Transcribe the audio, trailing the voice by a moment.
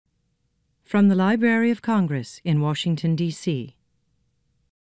From the Library of Congress in Washington, D.C.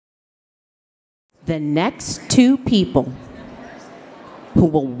 The next two people who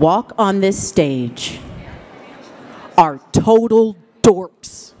will walk on this stage are total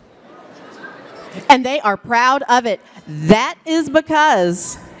dorks. And they are proud of it. That is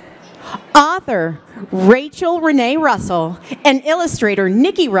because author Rachel Renee Russell and illustrator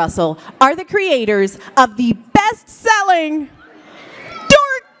Nikki Russell are the creators of the best-selling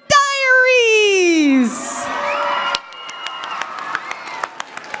Dork Diaries.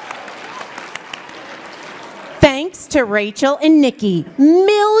 Thanks to Rachel and Nikki,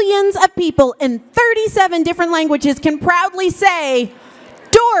 millions of people in 37 different languages can proudly say,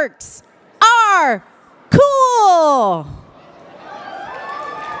 dorks are cool.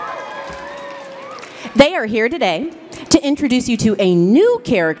 They are here today to introduce you to a new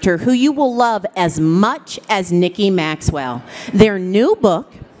character who you will love as much as Nikki Maxwell. Their new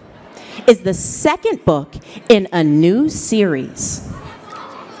book is the second book in a new series.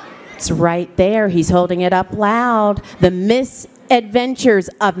 It's right there. He's holding it up loud. The Misadventures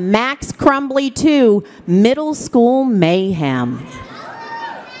of Max Crumbly 2, Middle School Mayhem.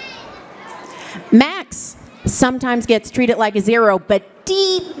 Max sometimes gets treated like a zero, but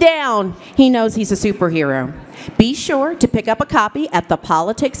deep down, he knows he's a superhero. Be sure to pick up a copy at the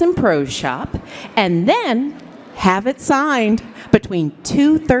Politics and Prose shop, and then have it signed between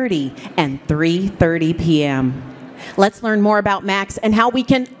 2:30 and 3:30 p.m. Let's learn more about Max and how we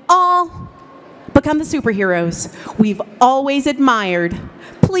can all become the superheroes we've always admired.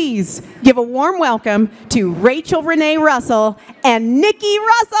 Please give a warm welcome to Rachel Renee Russell and Nikki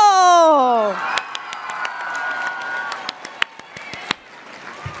Russell.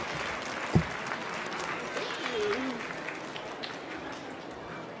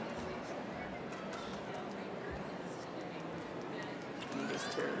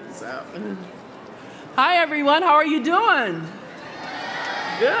 Hi everyone, how are you doing?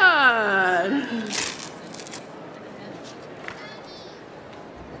 Good.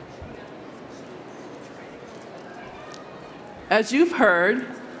 As you've heard,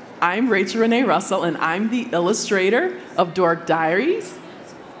 I'm Rachel Renee Russell and I'm the illustrator of Dork Diaries.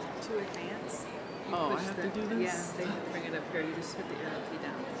 To advance, Oh, I have to do this? Yeah, they bring it up here. You just put the arrow key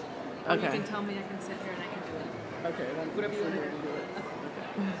down. Or Okay. you can tell me, I can sit here and I can do it. Okay, Whatever you want to do.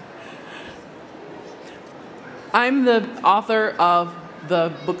 I'm the author of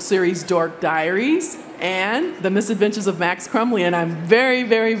the book series Dork Diaries and the Misadventures of Max Crumbly, and I'm very,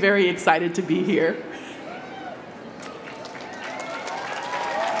 very, very excited to be here.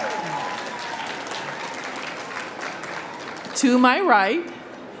 To my right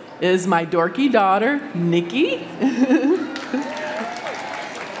is my dorky daughter, Nikki.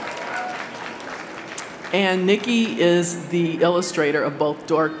 And Nikki is the illustrator of both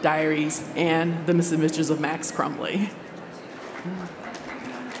Dork Diaries and The Misadventures of Max Crumbly.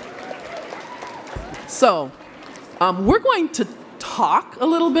 So, we're going to talk a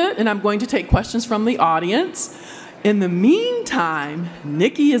little bit, and I'm going to take questions from the audience. In the meantime,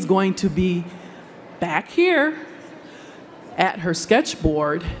 Nikki is going to be back here at her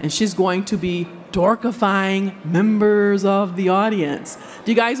sketchboard, and she's going to be dorkifying members of the audience.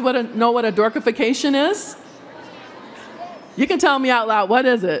 Do you guys know what a dorkification is? You can tell me out loud, what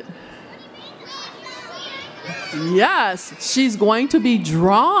is it? Yes, she's going to be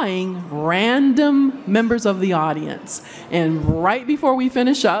drawing random members of the audience. And right before we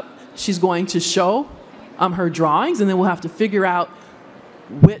finish up, she's going to show her drawings, and then we'll have to figure out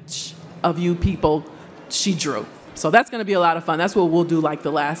which of you people she drew. So that's going to be a lot of fun. That's what we'll do like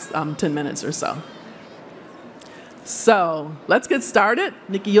the last 10 minutes or so. So let's get started.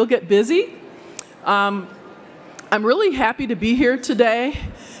 Nikki, you'll get busy. I'm really happy to be here today.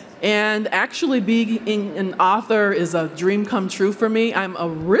 And actually being an author is a dream come true for me. I'm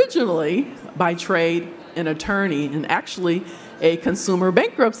originally, by trade, an attorney, and actually a consumer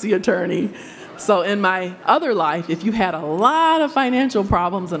bankruptcy attorney. So in my other life, if you had a lot of financial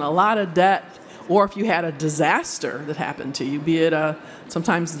problems and a lot of debt, or if you had a disaster that happened to you, be it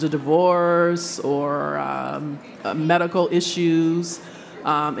sometimes the divorce or medical issues,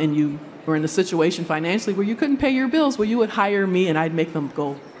 and you were in a situation financially where you couldn't pay your bills, well, you would hire me and I'd make them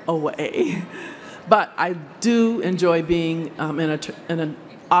go away. But I do enjoy being an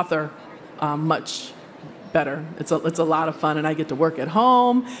author much better. It's a lot of fun, and I get to work at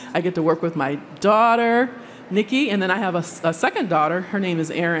home. I get to work with my daughter, Nikki, and then I have a second daughter. Her name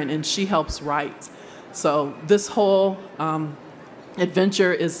is Erin, and she helps write. So this whole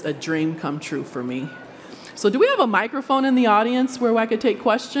adventure is a dream come true for me. So do we have a microphone in the audience where I could take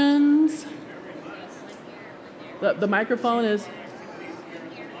questions? The microphone is...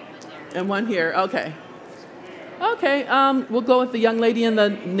 And one here, okay. Okay, we'll go with the young lady in the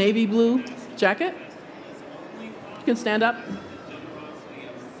navy blue jacket. You can stand up.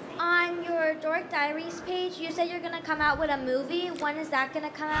 On your Dork Diaries page, you said you're going to come out with a movie. When is that going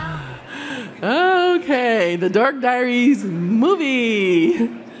to come out? Okay, the Dork Diaries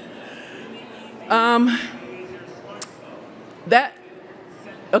movie. Our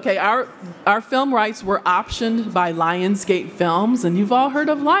film rights were optioned by Lionsgate Films, and you've all heard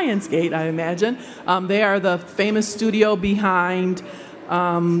of Lionsgate, I imagine. They are the famous studio behind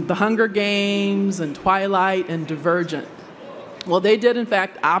The Hunger Games and Twilight and Divergent. Well, they did, in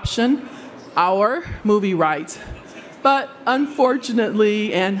fact, option our movie rights. But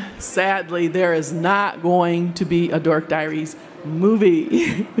unfortunately and sadly, there is not going to be a Dork Diaries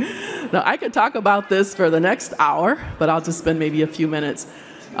movie. Now, I could talk about this for the next hour, but I'll just spend maybe a few minutes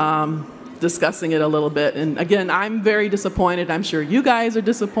discussing it a little bit. And again, I'm very disappointed. I'm sure you guys are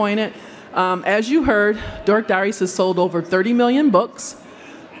disappointed. As you heard, Dork Diaries has sold over 30 million books.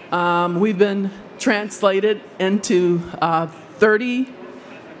 We've been translated into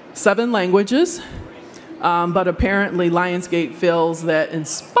 37 languages. But apparently Lionsgate feels that in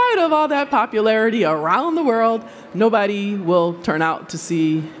spite of all that popularity around the world, nobody will turn out to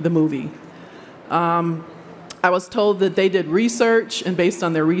see the movie. I was told that they did research, and based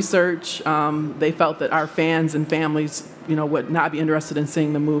on their research, they felt that our fans and families, would not be interested in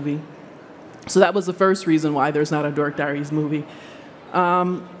seeing the movie. So that was the first reason why there's not a Dork Diaries movie.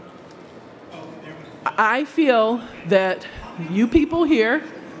 I feel that you people here,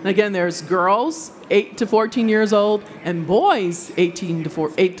 and again, there's girls 8 to 14 years old and boys 8 to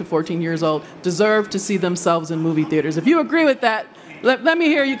 14 years old deserve to see themselves in movie theaters. If you agree with that, let me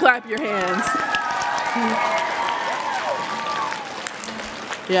hear you clap your hands.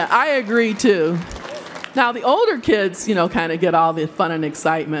 Yeah, I agree too. Now, the older kids, kind of get all the fun and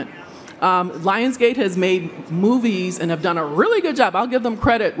excitement. Lionsgate has made movies and have done a really good job. I'll give them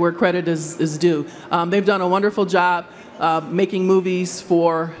credit where credit is due. They've done a wonderful job making movies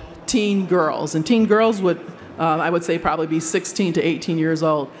for teen girls. And teen girls would, I would say, probably be 16 to 18 years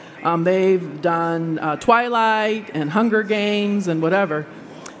old. They've done Twilight and Hunger Games and whatever.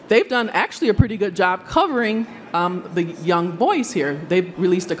 They've done actually a pretty good job covering the young boys here. They've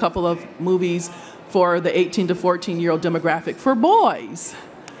released a couple of movies for the 18 to 14-year-old demographic for boys.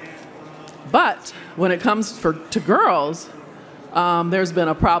 But when it comes to girls, there's been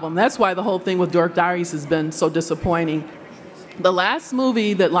a problem. That's why the whole thing with Dork Diaries has been so disappointing. The last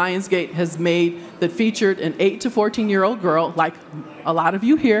movie that Lionsgate has made that featured an 8 to 14-year-old girl, like a lot of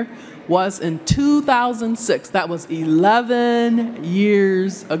you here, was in 2006. That was 11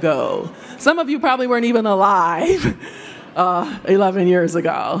 years ago. Some of you probably weren't even alive 11 years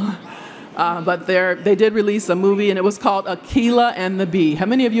ago. But they did release a movie, and it was called Akilah and the Bee. How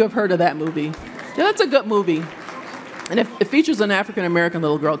many of you have heard of that movie? Yeah, that's a good movie. And it features an African-American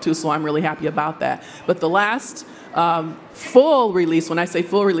little girl, too, so I'm really happy about that. But the last full release, when I say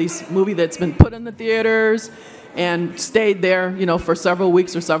full release, movie that's been put in the theaters and stayed there, for several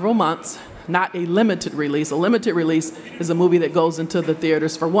weeks or several months, not a limited release. A limited release is a movie that goes into the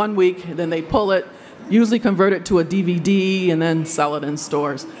theaters for 1 week, and then they pull it, usually convert it to a DVD, and then sell it in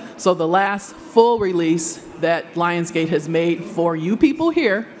stores. So the last full release that Lionsgate has made for you people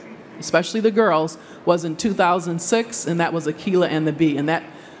here, especially the girls, was in 2006, and that was Akilah and the Bee. And that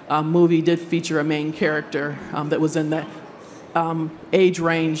movie did feature a main character that was in the age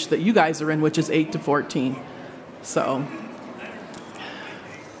range that you guys are in, which is 8 to 14. So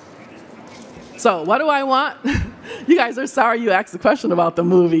what do I want? You guys are sorry you asked the question about the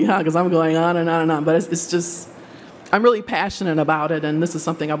movie, huh? Because I'm going on and on and on. But it's just, I'm really passionate about it, and this is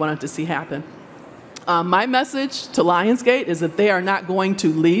something I wanted to see happen. My message to Lionsgate is that they are not going to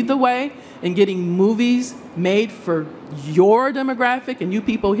lead the way in getting movies made for your demographic and you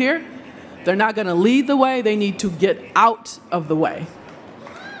people here. They're not going to lead the way. They need to get out of the way.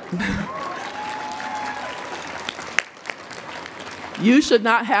 You should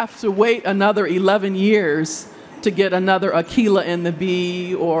not have to wait another 11 years to get another Akilah and the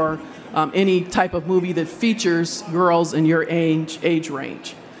Bee or any type of movie that features girls in your age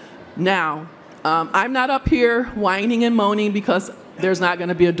range. Now, I'm not up here whining and moaning because there's not going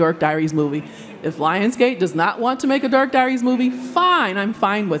to be a Dork Diaries movie. If Lionsgate does not want to make a Dork Diaries movie, fine, I'm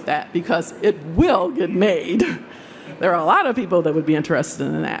fine with that because it will get made. There are a lot of people that would be interested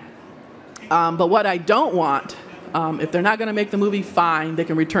in that. But what I don't want, if they're not going to make the movie, fine, they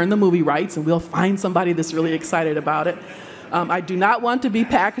can return the movie rights and we'll find somebody that's really excited about it. I do not want to be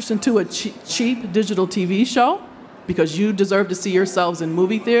packaged into a cheap digital TV show because you deserve to see yourselves in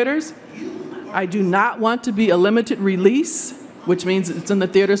movie theaters. I do not want to be a limited release which means it's in the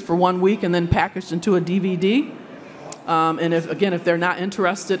theaters for 1 week and then packaged into a DVD. And if they're not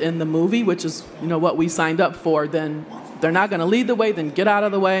interested in the movie, which is what we signed up for, then they're not going to lead the way, then get out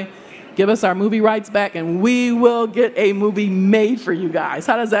of the way. Give us our movie rights back, and we will get a movie made for you guys.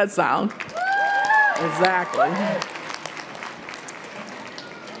 How does that sound? Exactly.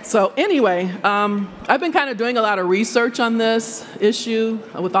 So anyway, I've been kind of doing a lot of research on this issue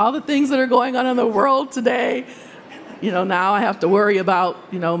with all the things that are going on in the world today. Now I have to worry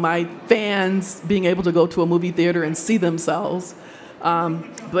about, my fans being able to go to a movie theater and see themselves.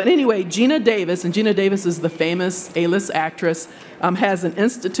 But anyway, Geena Davis, and Geena Davis is the famous A-list actress, has an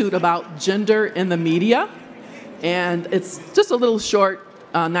institute about gender in the media. And it's just a little short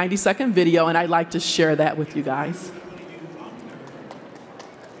 90-second video, and I'd like to share that with you guys.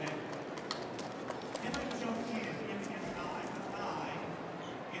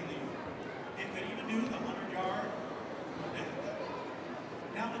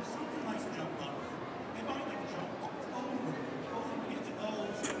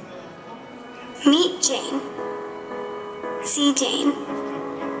 Meet Jane. See Jane.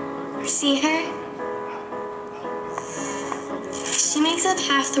 See her? She makes up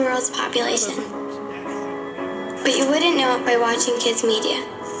half the world's population. But you wouldn't know it by watching kids' media.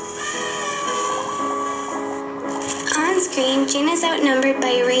 On screen, Jane is outnumbered by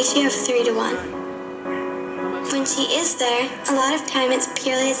a ratio of 3 to 1. When she is there, a lot of time it's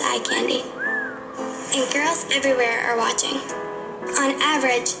purely as eye candy. And girls everywhere are watching. On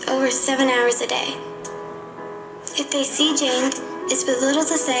average, over 7 hours a day. If they see Jane, it's with little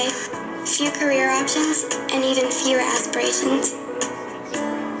to say, few career options, and even fewer aspirations.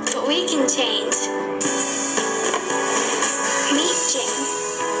 But we can change. Meet Jane.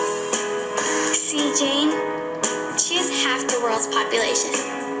 See Jane? She has half the world's population.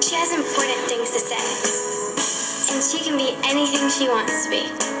 She has important things to say. And she can be anything she wants to be.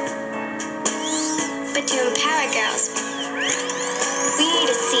 But to empower girls, we need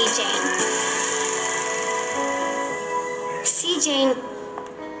to see Jane. SeeJane.org.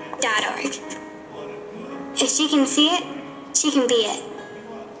 If she can see it, she can be it.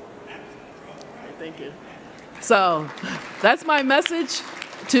 Thank you. So that's my message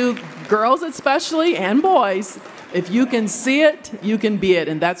to girls especially and boys. If you can see it, you can be it.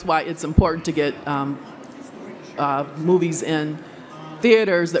 And that's why it's important to get movies in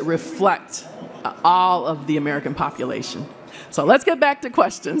theaters that reflect all of the American population. So let's get back to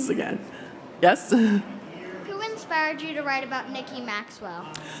questions again. Yes? Who inspired you to write about Nikki Maxwell?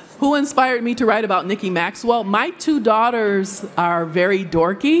 Who inspired me to write about Nikki Maxwell? My 2 daughters are very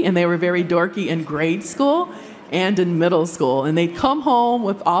dorky, and they were very dorky in grade school and in middle school. And they'd come home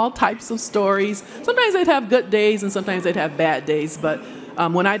with all types of stories. Sometimes they'd have good days, and sometimes they'd have bad days. But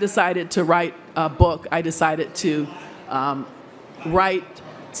when I decided to write a book, I decided to write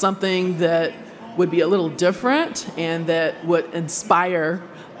something that would be a little different and that would inspire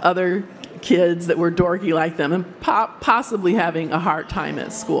other kids that were dorky like them and possibly having a hard time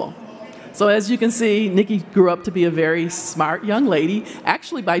at school. So as you can see, Nikki grew up to be a very smart young lady.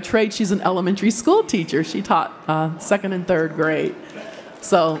 Actually, by trade, she's an elementary school teacher. She taught 2nd and 3rd grade.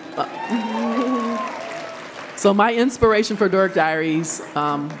 So, so my inspiration for Dork Diaries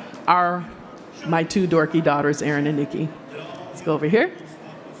are my 2 dorky daughters, Erin and Nikki. Let's go over here.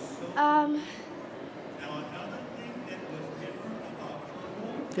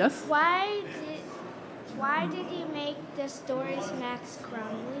 Yes? Why did you make the stories Max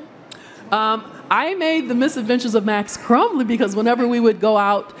Crumbly? I made the Misadventures of Max Crumbly because whenever we would go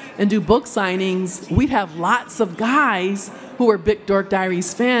out and do book signings, we'd have lots of guys who were big Dork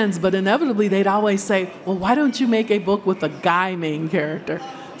Diaries fans, but inevitably they'd always say, well, why don't you make a book with a guy main character?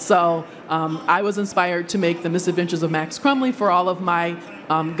 So I was inspired to make the Misadventures of Max Crumbly for all of my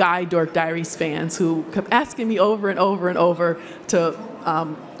guy Dork Diaries fans who kept asking me over and over and over to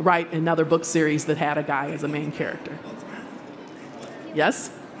write another book series that had a guy as a main character. Yes?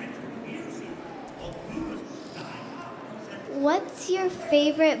 What's your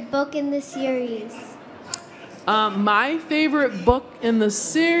favorite book in the series? My favorite book in the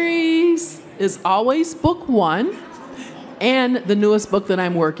series is always book 1 and the newest book that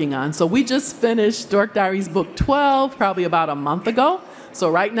I'm working on. So we just finished Dork Diaries book 12 probably about a month ago. So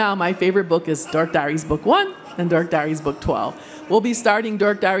right now my favorite book is Dork Diaries book 1 and Dork Diaries book 12. We'll be starting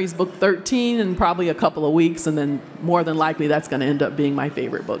Dork Diaries book 13 in probably a couple of weeks, and then more than likely that's going to end up being my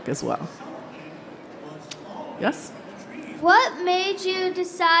favorite book as well. Yes? What made you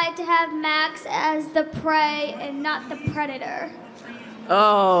decide to have Max as the prey and not the predator?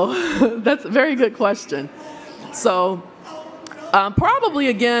 Oh, that's a very good question. So probably,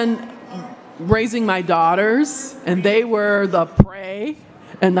 again, raising my daughters, and they were the prey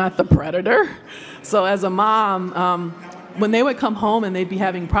and not the predator. So as a mom, when they would come home and they'd be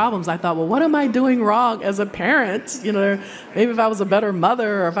having problems, I thought, well, what am I doing wrong as a parent? You know, maybe if I was a better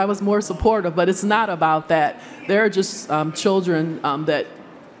mother or if I was more supportive, but it's not about that. There are just children that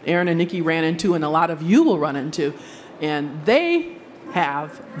Aaron and Nikki ran into, and a lot of you will run into, and they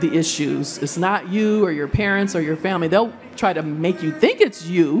have the issues. It's not you or your parents or your family. They'll try to make you think it's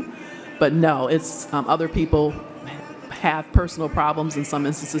you, but no, it's other people have personal problems in some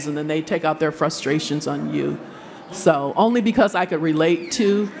instances, and then they take out their frustrations on you. So only because I could relate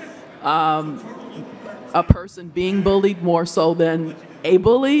to a person being bullied more so than a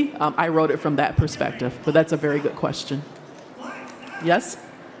bully, I wrote it from that perspective. But that's a very good question. Yes?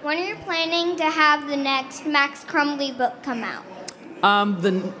 When are you planning to have the next Max Crumbly book come out?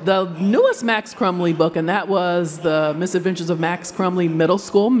 The newest Max Crumbly book, and that was the Misadventures of Max Crumbly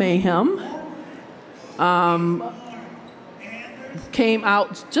School Mayhem, came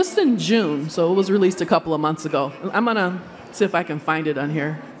out just in June, so it was released a couple of months ago. I'm going to see if I can find it on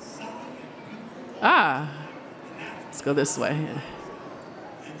here. Let's go this way.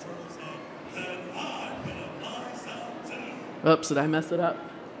 Oops, did I mess it up?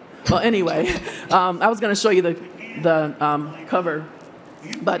 Well, anyway, I was going to show you the cover.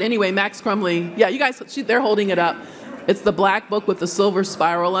 But anyway, Max Crumbly, yeah, you guys, they're holding it up. It's the black book with the silver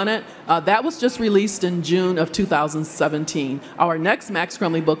spiral on it. That was just released in June of 2017. Our next Max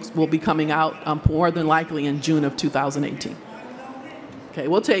Crumbly books will be coming out more than likely in June of 2018. Okay,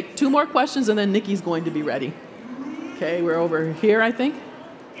 we'll take 2 more questions and then Nikki's going to be ready. Okay, we're over here, I think.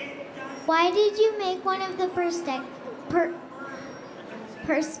 Why did you make one of the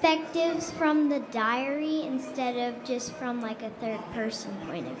perspectives from the diary instead of just from like a third-person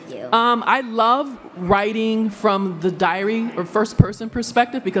point of view? I love writing from the diary or first-person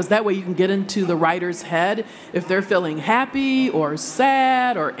perspective because that way you can get into the writer's head if they're feeling happy or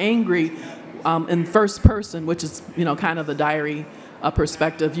sad or angry in first person, which is, you know, kind of the diary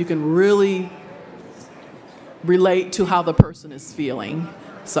perspective. You can really relate to how the person is feeling.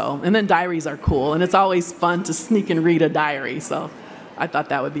 So, and then diaries are cool, and it's always fun to sneak and read a diary. So I thought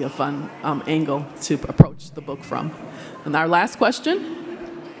that would be a fun angle to approach the book from. And our last question.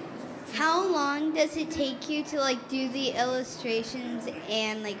 How long does it take you to like do the illustrations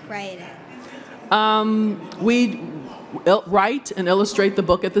and like write it? We write and illustrate the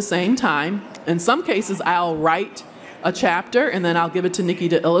book at the same time. In some cases, I'll write a chapter and then I'll give it to Nikki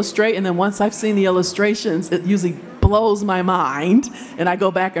to illustrate. And then once I've seen the illustrations, it usually blows my mind and I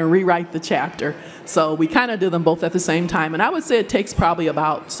go back and rewrite the chapter. So we kind of do them both at the same time. And I would say it takes probably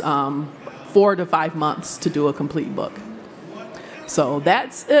about 4 to 5 months to do a complete book. So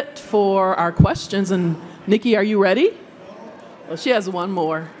that's it for our questions. And Nikki, are you ready? Well, she has one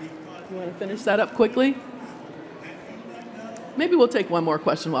more. You want to finish that up quickly? Maybe we'll take one more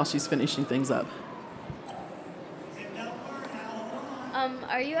question while she's finishing things up.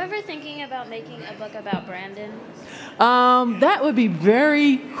 Are you ever thinking about making a book about Brandon? That would be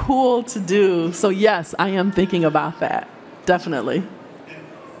very cool to do. So yes, I am thinking about that. Definitely.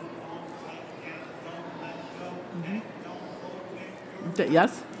 Mm-hmm.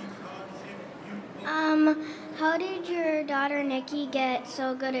 Yes? How did your daughter Nikki get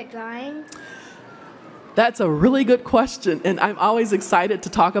so good at drawing? That's a really good question, and I'm always excited to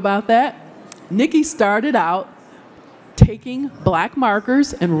talk about that. Nikki started out taking black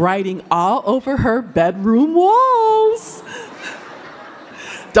markers and writing all over her bedroom walls.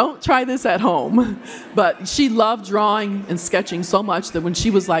 Don't try this at home. But she loved drawing and sketching so much that when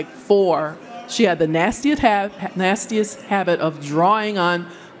she was like 4, she had the nastiest habit of drawing on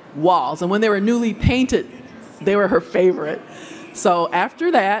walls. And when they were newly painted, they were her favorite. So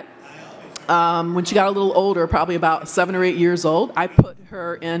after that, when she got a little older, probably about 7 or 8 years old, I put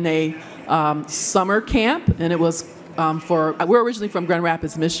her in a summer camp, and it was we're originally from Grand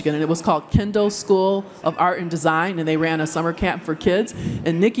Rapids, Michigan, and it was called Kendall School of Art and Design, and they ran a summer camp for kids.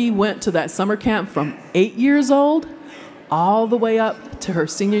 And Nikki went to that summer camp from 8 years old all the way up to her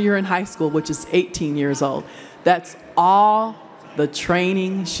senior year in high school, which is 18 years old. That's all the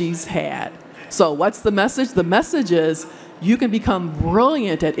training she's had. So what's the message? The message is you can become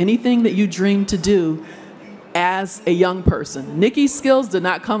brilliant at anything that you dream to do as a young person. Nikki's skills did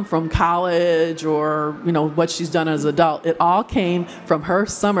not come from college or, you know, what she's done as an adult. It all came from her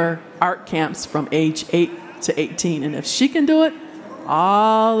summer art camps from age 8 to 18. And if she can do it,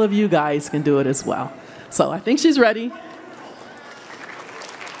 all of you guys can do it as well. So I think she's ready.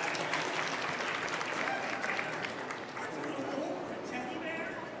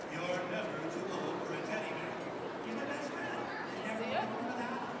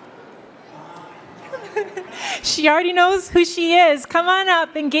 She already knows who she is. Come on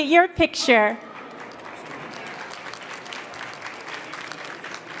up and get your picture.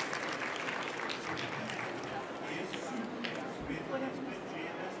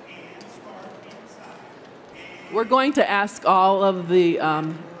 We're going to ask all of the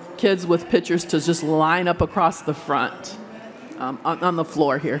kids with pictures to just line up across the front on the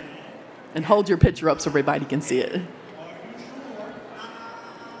floor here. And hold your picture up so everybody can see it.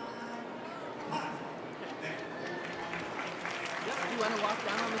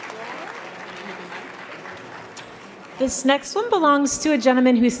 This next one belongs to a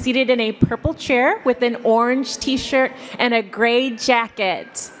gentleman who's seated in a purple chair with an orange t-shirt and a gray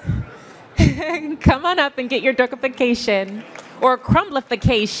jacket. Come on up and get your dorkification or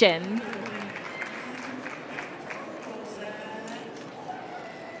crumblification.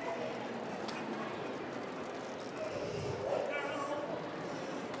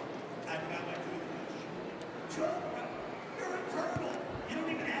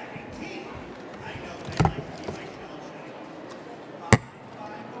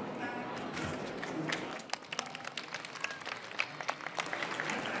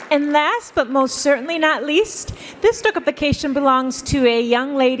 And last but most certainly not least, this dorkification belongs to a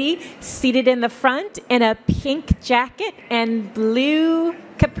young lady seated in the front in a pink jacket and blue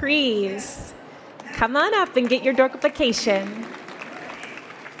capris. Come on up and get your dorkification.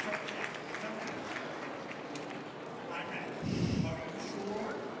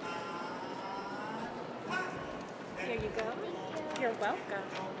 Here you go. You're welcome.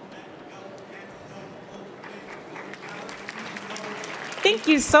 Thank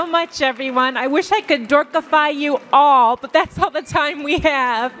you so much, everyone. I wish I could dorkify you all, but that's all the time we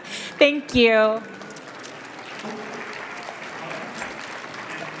have. Thank you.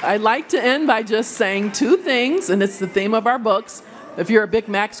 I'd like to end by just saying two things, and it's the theme of our books. If you're a big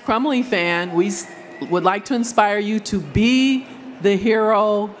Max Crumbly fan, we would like to inspire you to be the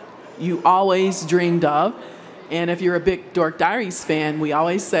hero you always dreamed of. And if you're a big Dork Diaries fan, we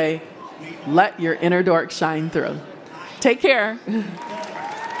always say, let your inner dork shine through. Take care.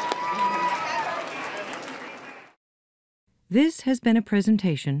 This has been a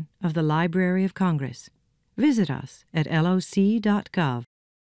presentation of the Library of Congress. Visit us at loc.gov.